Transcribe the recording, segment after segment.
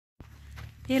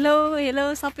Hello hello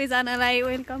सबैजनालाई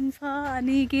welcome छ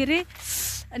अनि के रे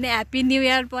अनि ह्यापी न्यू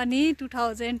इयर पनि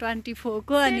 2024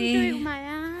 को अनि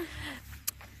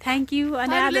थ्यांक यू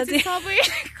अनि आज चाहिँ सबै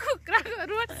कुखुराको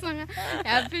रोटसँग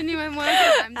ह्यापी न्यू इयर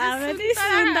मनाउँछ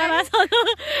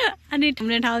अनि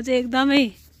हाम्रो ठाउँ चाहिँ एकदमै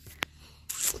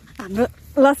हाम्रो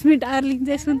लक्ष्मी डार्लिङ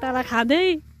चाहिँ सुन्तला खाँदै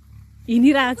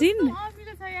हिँडिरहेको छिन्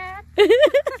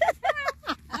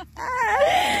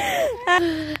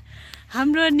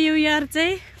हाम्रो न्यू इयर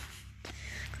चाहिँ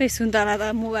खोइ सुन्तला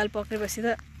त मोबाइल पक्रेपछि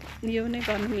त यो नै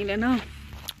गर्नु मिलेन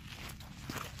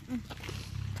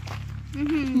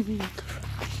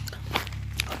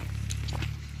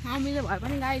हामीले भए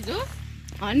पनि गाइज हो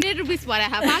 100 रुपिस भरे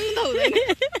पाल्नु त हुँदैन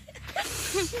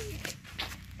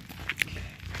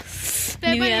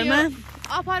न्यू इयरमा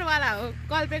अफर वाला हो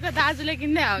कल्पेको दाजुले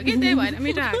किन्दै हो कि त्यही भएर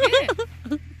मिठो हो कि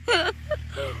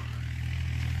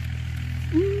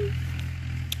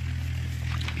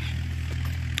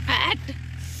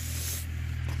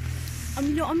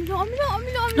अमिलो अमिलो अमिलो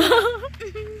अमिलो अमिलो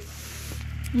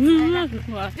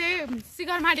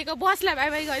सिगर माटीको बसलाई बाई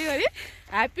बाई गरी गरी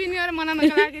ह्याप्पी न्यू इयर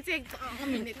मनाउनको लागि चाहिँ एकदम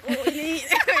हिँडेको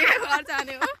घर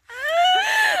जाने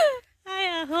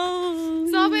हो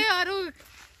सबै अरू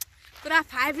पुरा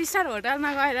 5 स्टार होटलमा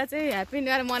गएर चाहिँ ह्याप्पी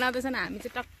न्यू इयर मनाउँदैछन् हामी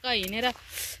चाहिँ टक्क हिँडेर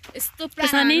यस्तो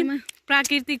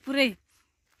प्राकृतिक पुरै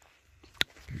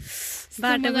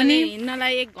बाटो पनि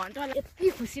हिँड्नलाई 1 घन्टा यति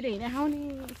खुसीले हिँडेर आउने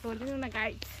छोडिदिनु न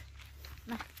गाइड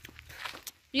ल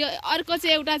यो अर्को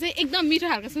चाहिँ एउटा चाहिँ एकदम मिठो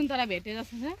खालको सुन्तला भेटे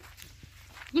जस्तो छ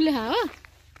गुले खा हो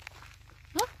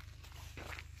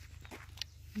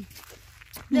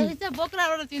त्यसले चाहिँ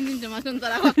बोक्राबाट चिनिदिन्छु म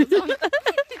सुन्तला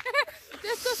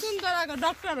त्यस्तो सुन्तलाको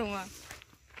डक्टर हो म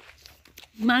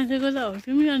मागेको त हो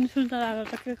तिमी अनि सुन्तलाको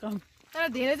त के कम तर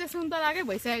धेरै चाहिँ सुन्तलाकै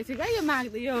भइसकेको छ क्या यो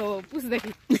माग्दै यो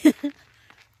पुसदेखि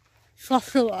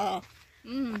सस्तो भयो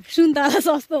सुन्तला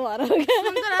सस्तो भएर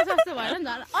सुन्तला सस्तो भएर नि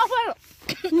झन् अफर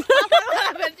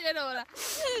होला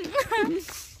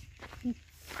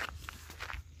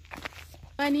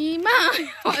अनि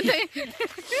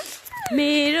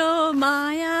मेरो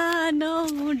माया नौ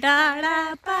डाँडा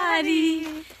पारी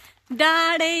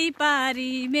डाँडै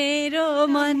पारी मेरो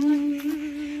मन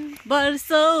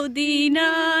वर्षौं दिन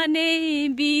नै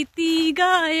बिति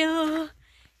गयो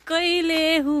कहिले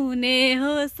हुने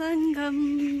हो सङ्गम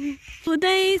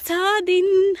हुँदैछ दिन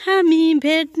हामी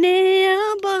भेट्ने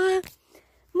अब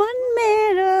मन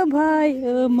मेरो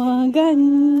भयो मगन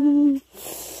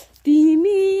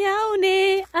तिमी आउने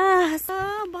आशा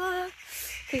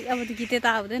भयो अब त गीत त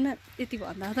आउँदैन यति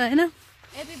भन्दा त होइन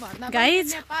यति भन्दा गाइज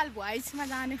नेपाल भोइसमा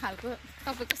जाने खालको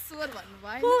तपाईँको स्वर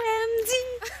भन्नुभयो ओएमजी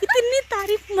इतनी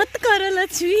तारीफ मत करो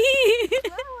लक्ष्मी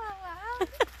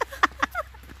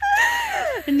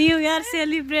न्यू इयर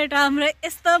सेलिब्रेट हाम्रो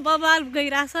यस्तो बवाल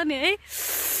गइरहेछ नि है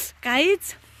गाइज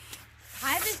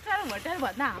 5 स्टार होटल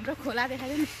भन्दा हाम्रो खोला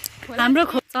देखाइदियो नि हाम्रो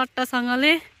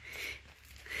चट्टासँगले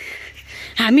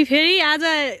हामी फेरि आज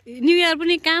न्यू इयर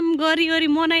पनि काम गरी गरी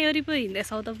मनाइवरी पो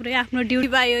हिँड्दैछौँ त पुरै आफ्नो ड्युटी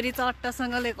बाइवरी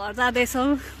चट्टासँगले घर जाँदैछौँ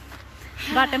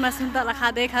बाटोमा सुन्तला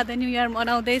खाँदै खाँदै न्यू इयर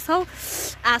मनाउँदैछौँ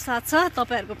आशा छ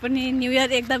तपाईँहरूको पनि न्यू इयर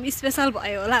एकदम स्पेसल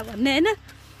भयो होला भन्ने होइन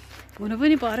हुनु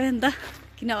पनि पर्यो नि त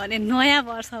किनभने नयाँ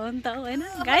वर्ष हो नि त होइन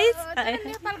गाइज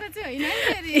नेपालको चाहिँ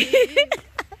होइन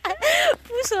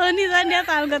पुस हो नि त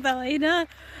नेपालको त होइन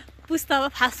पुस त अब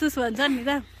फासुस भन्छ नि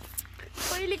त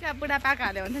पहिलेका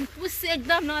बुढापाकाहरूले भन्छन् पुस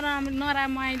एकदम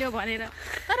नरामाइलो भनेर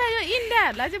तर यो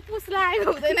इन्डियाहरूलाई चाहिँ पुस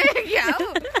लागेको हुँदैन क्या हो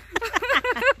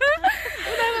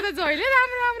उनीहरूको त जहिले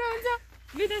राम्रो राम्रो हुन्छ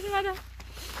विदेशमा त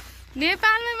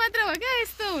नेपालमै मात्र हो क्या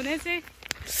यस्तो हुने चाहिँ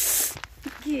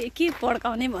के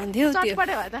पड्काउने भन्थ्यो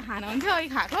चटपटे भए त खानु हुन्थ्यो अघि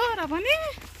खाएको र पनि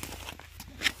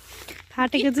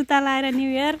फाटेको जुत्ता लाएर न्यू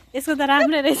इयर यसको त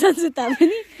राम्रै रहेछ जुत्ता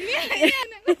पनि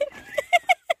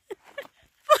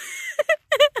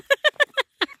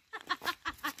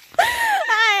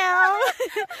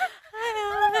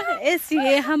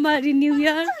ये हमारी न्यू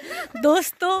ईयर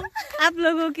दोस्तों आप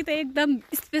लोगों की तो एकदम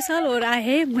स्पेशल हो रहा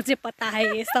है मुझे पता है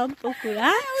ये सब तो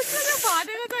कुरा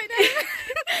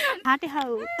फाटे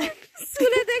खाऊ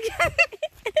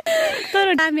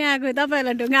तर दामी आएको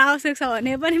तपाईँहरूलाई ढुङ्गा आवश्यक छ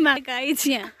भने पनि मागाइ छ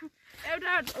यहाँ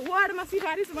एउटा वार्डमा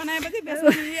सिफारिस बनाएपछि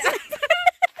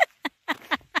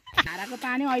धाराको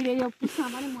पानी अहिले यो पुस्मा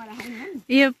पनि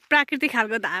मरेको यो प्राकृतिक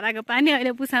खालको धाराको पानी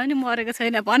अहिले पुस्मा पनि मरेको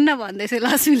छैन भन्न भन्दैछु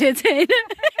लक्ष्मीले चाहिँ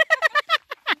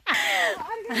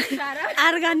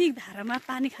अर्ग्यानिक धारामा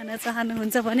पानी खान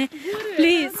चाहनुहुन्छ भने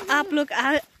प्लिज आप लोग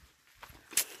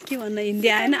के भन्नु हिन्दी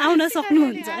आएन आउन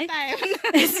सक्नुहुन्छ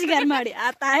है सिगरमाडी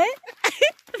आता है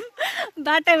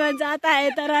बाटोमा जाता है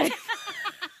तर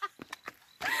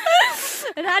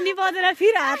रानी बजेर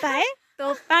फिर आता है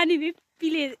तो पानी भी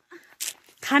ह्याप्पीले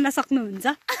खान सक्नुहुन्छ।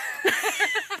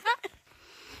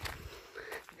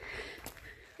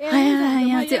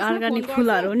 यहाँ चाहिँ अर्ग्यानिक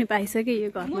फुलहरू पनि पाइसक्यो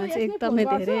यो घरमा चाहिँ एकदमै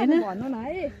धेरै होइन।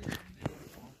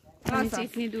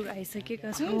 चिट्नी दुध आइसकेको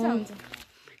छ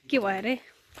के भयो अरे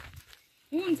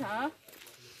हुन्छ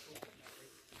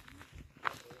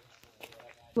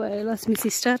भयो लक्ष्मी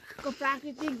सिस्टरको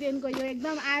प्राकृतिक देनको यो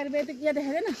एकदम आयुर्वेदिक यो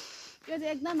देखेदैन यो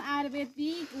चाहिँ एकदम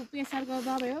आयुर्वेदिक प्रेसरको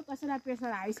दबाई हो। कसैलाई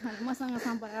प्रेसर हाई छ भने मसँग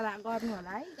सम्पर्क गर्नु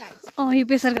होला है गाइस। यो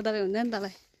प्रेसरको दबाई हुन्छ नि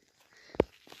तँलाई?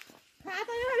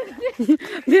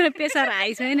 मेरो प्रेसर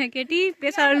हाई छैन केटी,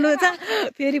 प्रेसर लो छ।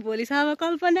 फेरि भोलिसम्म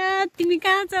कल्पना तिमी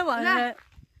कहाँ छ भनेर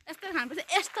यस्तो खानुपर्छ।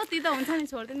 यस्तो तितो हुन्छ नि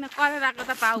छोड्दिन करेलाको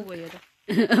त पाउ भयो त।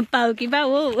 पाउ कि बाउ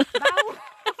हो?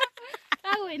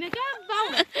 पाउ होइन क्या बाउ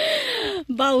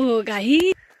बाउ हो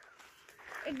गाई।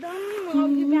 एकदम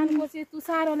अघि बिहानको चाहिँ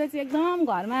तुसारोले चाहिँ एकदम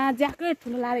घरमा ज्याकेट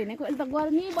ठुलो लाएर हिँडेको अहिले त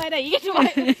गर्मी भएर हिट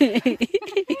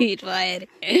भयो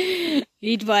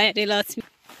हिट भयो अरे लक्ष्मी।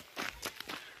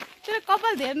 त्यो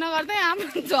कपाल धेर नगर्दै आमा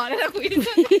झरेर कुहिन्छ।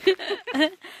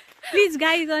 प्लिज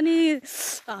गाई गर्ने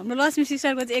हाम्रो लक्ष्मी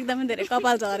सिस्टरको चाहिँ एकदमै धेरै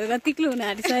कपाल झरेर तिक्लो हुन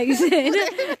आँटिसकेको छ होइन।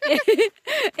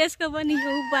 यसको पनि यो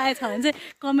उपाय छ भने चाहिँ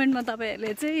कमेन्टमा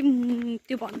तपाईँहरूले चाहिँ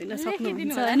त्यो भनिदिन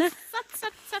सक्नुहुन्छ होइन।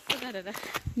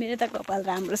 मेरो त कपाल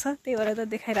राम्रो छ त्यही भएर त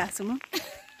देखाइरहेको छु म।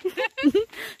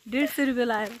 150 रुपियाँ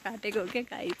लगाएर काटेको हो क्या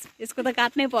गाई। यसको त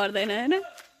काट्नै पर्दैन होइन।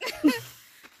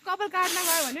 कपाल काट्न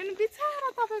गयो भने नि बिचरा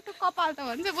तपाईँको कपाल त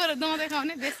भन्छ बरु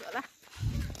नदेखाउने बेस होला।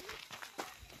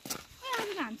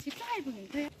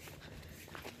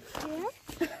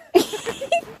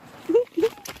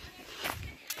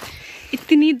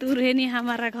 इतनी दूर है नहीं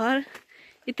हमारा घर,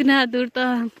 इतना दूर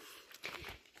तो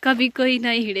कभी कोई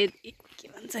नहीं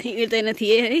हिँड्दैन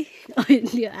थिए है।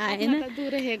 आएन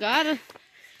दूर है घर,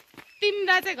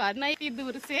 तिम्रो चाहिँ घर नै यति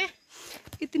दूर से।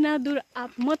 इतना दूर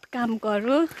आप मत काम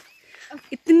करो,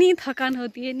 इतनी थकान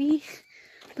होती है नहीं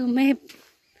तो मैं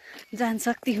जान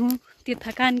सकती हूँ। त्यो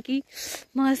थकान की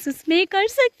महसूस मैं कर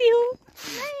सकती हूँ।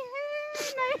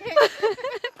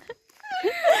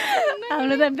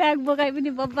 हाम्रो त ब्याग बोकाइ पनि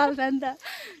बब्बाल छ नि त।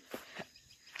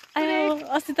 आयो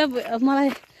अस्ति त मलाई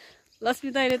लक्ष्मी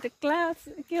त अहिले त्यो क्लास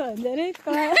के भन्छ अरे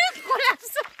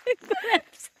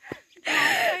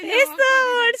यस्तो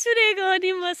वर्ड सुनेको हो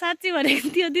नि। म साँच्ची भनेको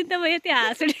त्यो दिन त म यति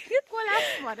हाँस उठेको।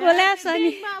 कोल्याप्स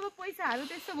अनि अब पैसाहरू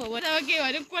त्यस्तो भयो भने अब के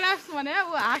भन्यो कोल्याप्स भनेर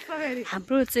उ हाँस्छ फेरि।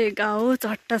 हाम्रो चाहिँ गाउँ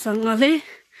चट्टसँगले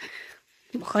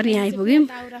भर्खर यहाँ आइपुग्यौँ।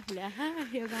 दाउरा फुल्या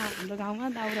यो गाउँ हाम्रो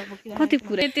गाउँमा दाउरा बोकिरहेको कति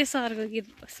कुरा त्यो सरको गीत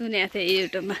सुनेको थिएँ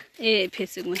युट्युबमा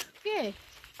फेसबुकमा। के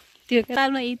त्यो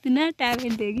कालमा इतना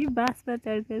ट्यालेन्ट थियो कि बाँसमा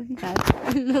चढ्छ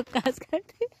लोक घाँस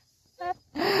काट्थे।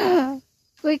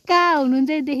 कोही कहाँ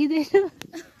हुनुहुन्छ देखिँदैन।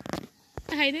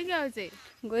 खाइदियो क्या चाहिँ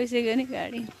गइसक्यो नि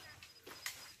गाडी।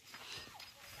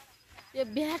 यो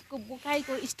ब्यागको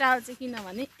बोकाइको स्टाइल चाहिँ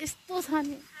किनभने यस्तो छ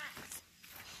नि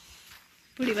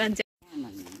बुढी मान्छे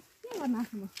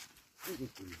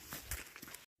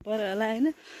पर होला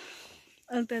होइन।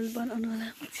 अलि बनाउनु होला।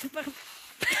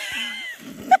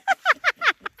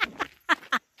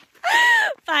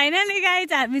 फाइनली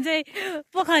गाइज हामी चाहिँ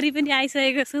पोखरी पनि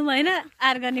आइसकेको छौँ होइन।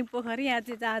 अर्ग्यानिक पोखरी यहाँ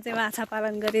चाहिँ जहाँ चाहिँ माछा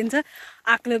पालन गरिन्छ।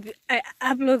 आप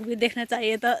लोग भी देख्न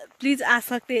चाहिए त प्लिज आ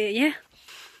सकते हैं यहाँ।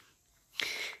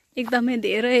 एकदमै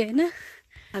धेरै होइन।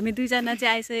 हामी दुईजना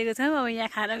चाहिँ आइसकेको छौँ। अब यहाँ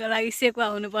खानको लागि सेकुवा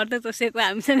हुनुपर्छ। त्यो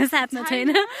सेकुवा हामीसँग साथमा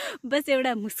छैन। बस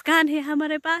एउटा मुस्कान है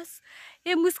हमारे पास।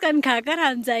 ये मुस्कान खाकर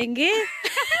हम जाएंगे।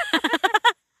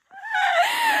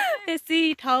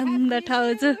 यसी ठाउँ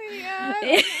छु।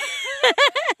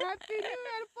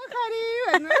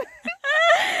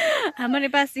 हमारे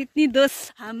पास इतनी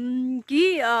दोस्त हम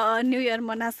की न्यू ईयर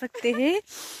मना सकते हैं।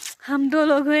 हम 2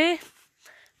 लोग हैं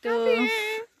तो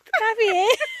काफी है।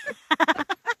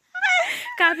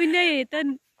 काफी नै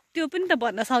त त्यो पनि त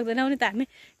भन्न सक्दैनौँ नि त हामी,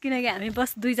 किनकि हामी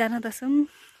बस 2 जना त छौँ।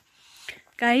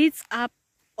 गाइज आप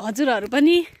हजुरहरू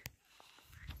पनि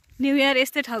न्यू इयर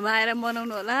यस्तै ठाउँमा आएर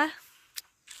मनाउनु होला।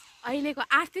 अहिलेको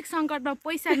आर्थिक सङ्कटमा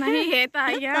पैसा नहीं है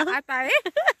त यहाँ आता है।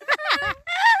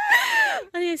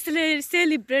 अनि यसले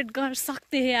सेलिब्रेट गर्न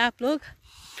सक्ते हैं आप लोग।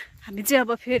 हामी चाहिँ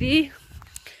अब फेरि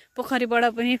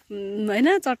पोखरीबाट पनि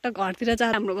होइन चट्ट घरतिर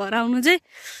जा। हाम्रो घर आउनु चाहिँ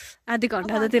आधी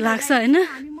घन्टा जति लाग्छ होइन।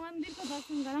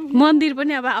 मन्दिर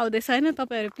पनि अब आउँदैछ होइन।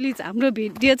 तपाईँहरू प्लिज हाम्रो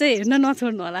भिडियो चाहिँ हेर्न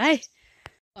नछोड्नु होला है।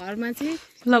 घरमा चाहिँ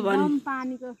ल भन्नु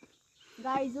पानीको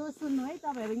गाई जो सुन्नु है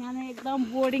तपाईँहरू यहाँ एकदम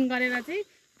बोर्डिङ गरेर चाहिँ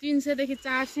 300 देखि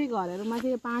 400 घरहरूमा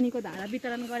चाहिँ पानीको धारा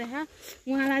वितरण गरे।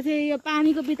 उहाँलाई चाहिँ यो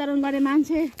पानीको वितरण गर्ने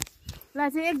मान्छेलाई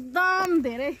चाहिँ एकदम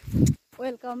धेरै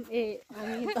वेलकम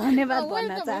हामी धन्यवाद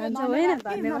भन्न चाहन्छौँ होइन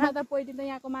धन्यवाद। त पहिला त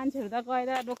यहाँको मान्छेहरू त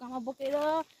गएर दोकानमा बोकेर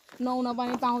नुहाउन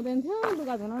पनि पाउँदैन थियो,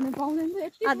 लुगा धुन पनि पाउँदैन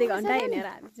थियो। आधी घन्टा हिँडेर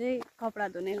हामी चाहिँ कपडा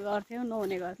धुने गर्थ्यौँ,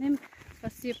 नुहाउने गर्थ्यौँ।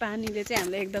 बस यो पानीले चाहिँ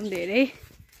हामीलाई एकदम धेरै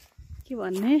के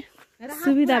भन्ने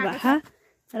सुविधा भएका,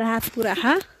 राहत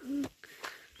पुऱ्याएका।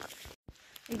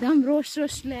 एकदम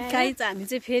रोस्ट ल्याएर गाइज हामी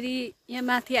चाहिँ फेरि यहाँ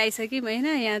माथि आइसक्यौँ होइन।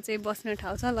 यहाँ चाहिँ बस्ने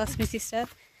ठाउँ छ, लक्ष्मी सिस्टर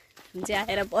हामी चाहिँ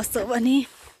आएर बस्छौँ भने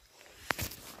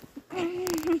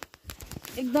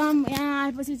एकदम यहाँ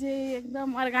आएपछि चाहिँ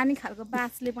एकदम अर्ग्यानिक खालको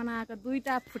बाँसले बनाएको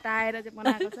 2टा फुटाएर चाहिँ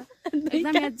बनाएको छ।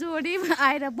 एकदम यहाँ जोडी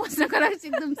आएर बस्नको लागि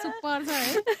चाहिँ एकदम सुपर छ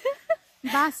है।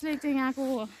 बाँसले चाहिँ यहाँको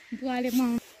बुवाले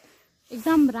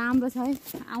एकदम राम्रो छ है।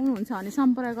 आउनुहुन्छ भने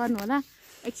सम्पर्क गर्नु होला।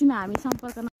 एकछिनमा हामी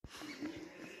सम्पर्क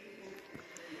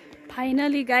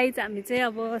फाइनली गाइज हामी चाहिँ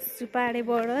अब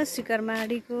सुपाडेबाट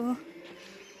सिकरमारीको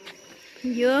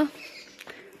यो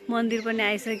मन्दिर पनि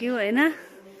आइसक्यो होइन।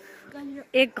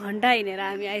 1 घन्टा हिँडेर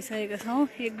हामी आइसकेको छौँ।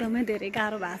 एकदमै धेरै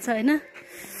गाह्रो भएको छ होइन।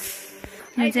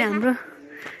 यहाँ चाहिँ हाम्रो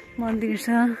मन्दिर छ।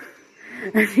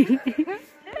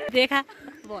 देखा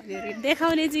भन्यो अरे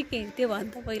देखाउने चाहिँ के त्यो भन्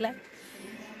त पहिला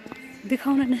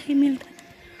देखाउन नहीं मिल्दा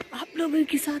आप लोगों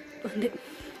के साथ भन्दै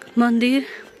मन्दिर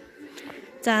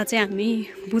जहाँ चाहिँ हामी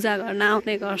पूजा गर्न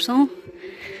आउने गर्छौँ।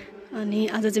 अनि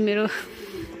आज चाहिँ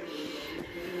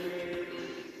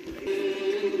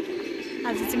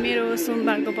मेरो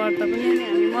सोमबारको व्रत पनि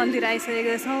हामी मन्दिर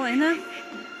आइसकेको छौँ होइन।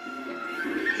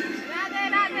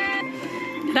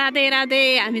 राधे राधे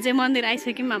हामी चाहिँ मन्दिर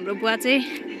आइसक्यौँ। हाम्रो बुवा चाहिँ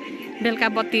बेलुका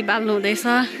बत्ती बाल्नु हुँदैछ,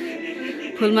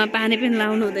 फुलमा पानी पनि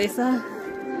लाउनु हुँदैछ।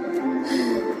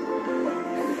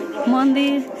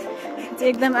 मन्दिर चाहिँ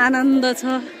एकदम आनन्द छ,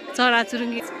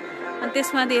 चराचुरुङ्गी अनि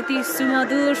त्यसमा यति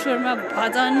सुमधुर स्वरमा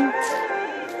भजन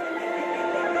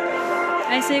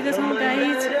आइसकेको छौँ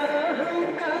गाइज।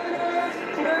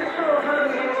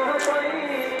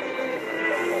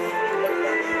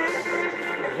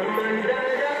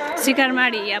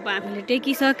 सिकारमाडी अब हामीले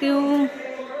टेकिसक्यौँ।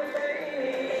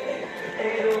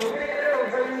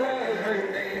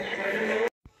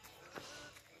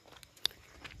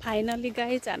 फाइनली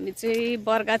गाइज हामी चाहिँ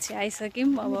बरगाछी आइसक्यौँ।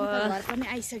 अब घर पनि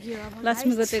आइसक्यो। अब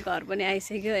लक्ष्मीको चाहिँ घर पनि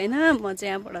आइसक्यो होइन। म चाहिँ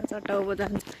यहाँबाट चट्टाउको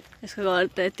जान्छु। यसको घर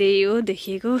त त्यही हो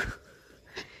देखेको,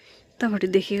 यतापट्टि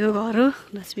देखेको घर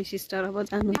हो लक्ष्मी सिस्टर।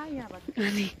 अब जानु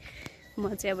अनि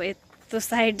म चाहिँ अब यस्तो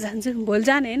साइड जान्छु। भोलि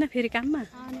जाने होइन फेरि काममा।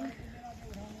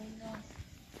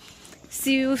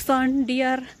 See you soon,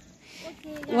 dear.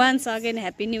 Once again,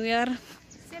 Happy New Year.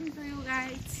 Same to you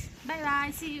guys. Bye bye.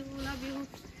 See you. Love you.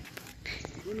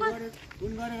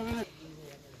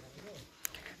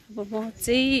 अब म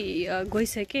चाहिँ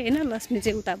गइसकेँ होइन। लक्ष्मी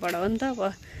चाहिँ उताबाट हो नि त।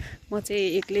 अब म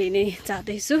चाहिँ एक्लै नै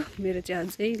जाँदैछु। मेरो चाहिँ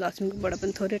अझै लक्ष्मीकोबाट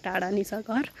पनि थोरै टाढा नै छ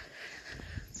घर।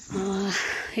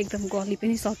 एकदम गली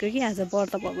पनि सक्यो कि आज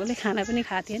व्रत भएकोले खाना पनि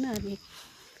खाएको थिएन। अनि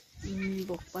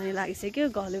भोक पनि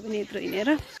लागिसक्यो, गल्यो पनि यत्रो हिँडेर।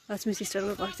 लक्ष्मी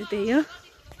सिस्टरको घर चाहिँ त्यही हो।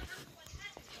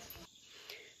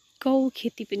 गौ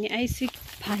खेती पनि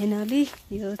आइसक्यो फाइनली।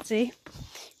 यो चाहिँ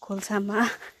खोल्सामा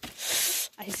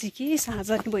आइसक्यो,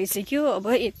 साँझ पनि भइसक्यो। अब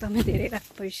एकदमै धेरै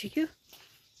रात भइसक्यो।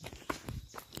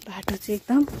 बाटो चाहिँ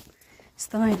एकदम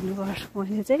यस्तोमा हिँड्नुपर्छ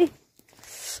मैले चाहिँ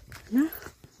होइन।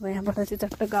 अब यहाँबाट चाहिँ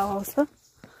चट्ट गाउँ आउँछ।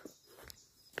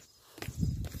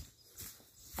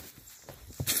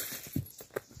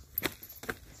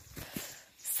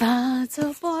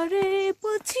 साँझ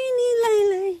परेपछि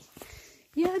निलाई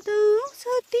याद आउँछ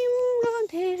तिम्रो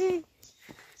धेरै,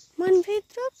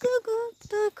 मनभित्रको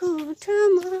गुप्त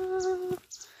कोठामा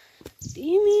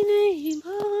तिमी नै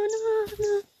भन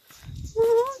न म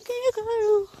के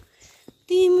गरौँ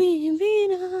तिमी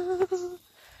बिना।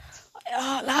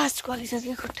 लास्ट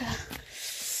गलिसक्यो खुट्टा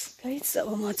गाइस।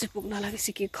 अब म चाहिँ पुग्न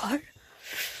लागिसकेँ घर।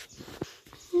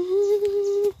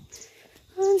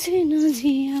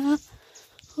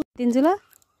 दिन्छु ल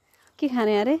के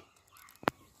खाने अरे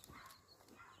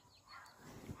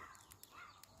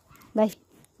भाइ।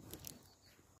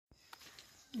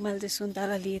 मैले चाहिँ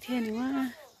सुन्तला लिएको थिएँ। अनि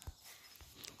उहाँ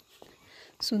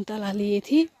सुन्तला लिएको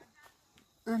थिएँ।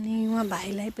 अनि उहाँ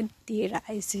भाइलाई पनि दिएर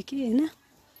आइसक्यो होइन।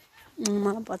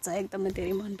 मलाई बच्चा एकदमै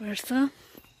धेरै मनपर्छ।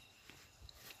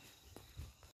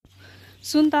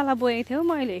 सुन्तला बोकेको थियो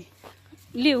मैले।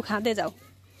 लिउ खाँदै जाऊ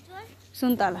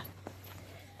सुन्तला।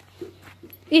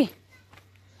 ए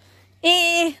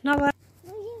नगर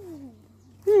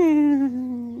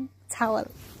छावल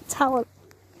छावल।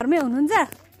 घरमै हुनुहुन्छ?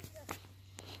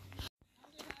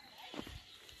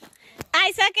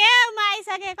 आइसक्यो म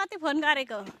आइसकेँ। कति फोन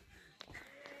गरेको।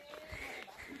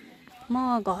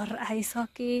 म घर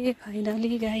आइसकेँ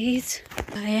फाइनली गाइज।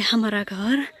 आए हमारा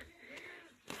घर।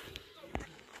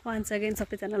 वान्स अगेन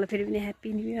सबैजनालाई फेरि पनि ह्याप्पी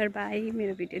न्यू इयर बाई।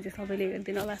 मेरो भिडियो चाहिँ सबैले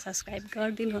हेरिदिनु होला, सब्सक्राइब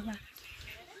गरिदिनु होला।